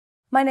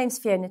My name's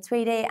Fiona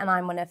Tweedie and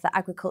I'm one of the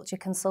agriculture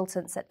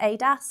consultants at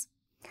ADAS.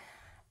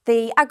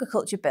 The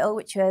Agriculture Bill,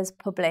 which was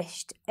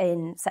published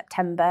in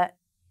September,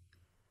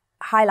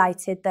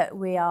 highlighted that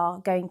we are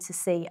going to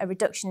see a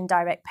reduction in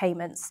direct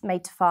payments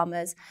made to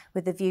farmers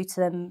with a view to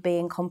them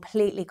being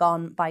completely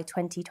gone by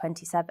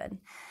 2027.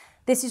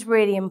 This is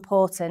really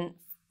important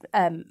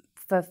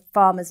for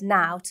farmers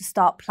now to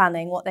start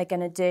planning what they're going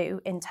to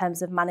do in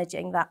terms of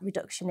managing that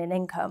reduction in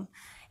income.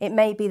 It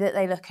may be that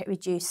they look at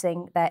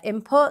reducing their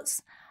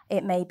inputs.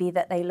 It may be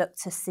that they look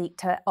to seek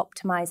to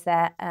optimise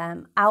their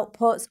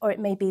outputs, or it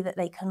may be that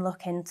they can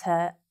look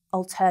into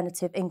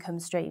alternative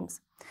income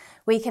streams.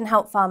 We can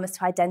help farmers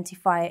to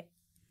identify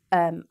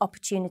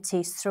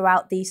opportunities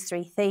throughout these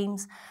three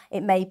themes.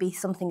 It may be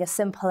something as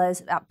simple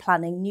as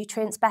planning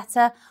nutrients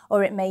better,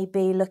 or it may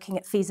be looking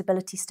at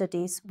feasibility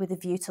studies with a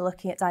view to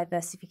looking at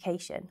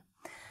diversification.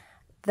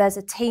 There's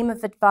a team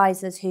of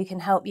advisors who can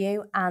help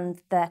you,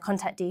 and their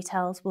contact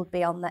details will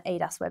be on the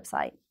ADAS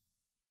website.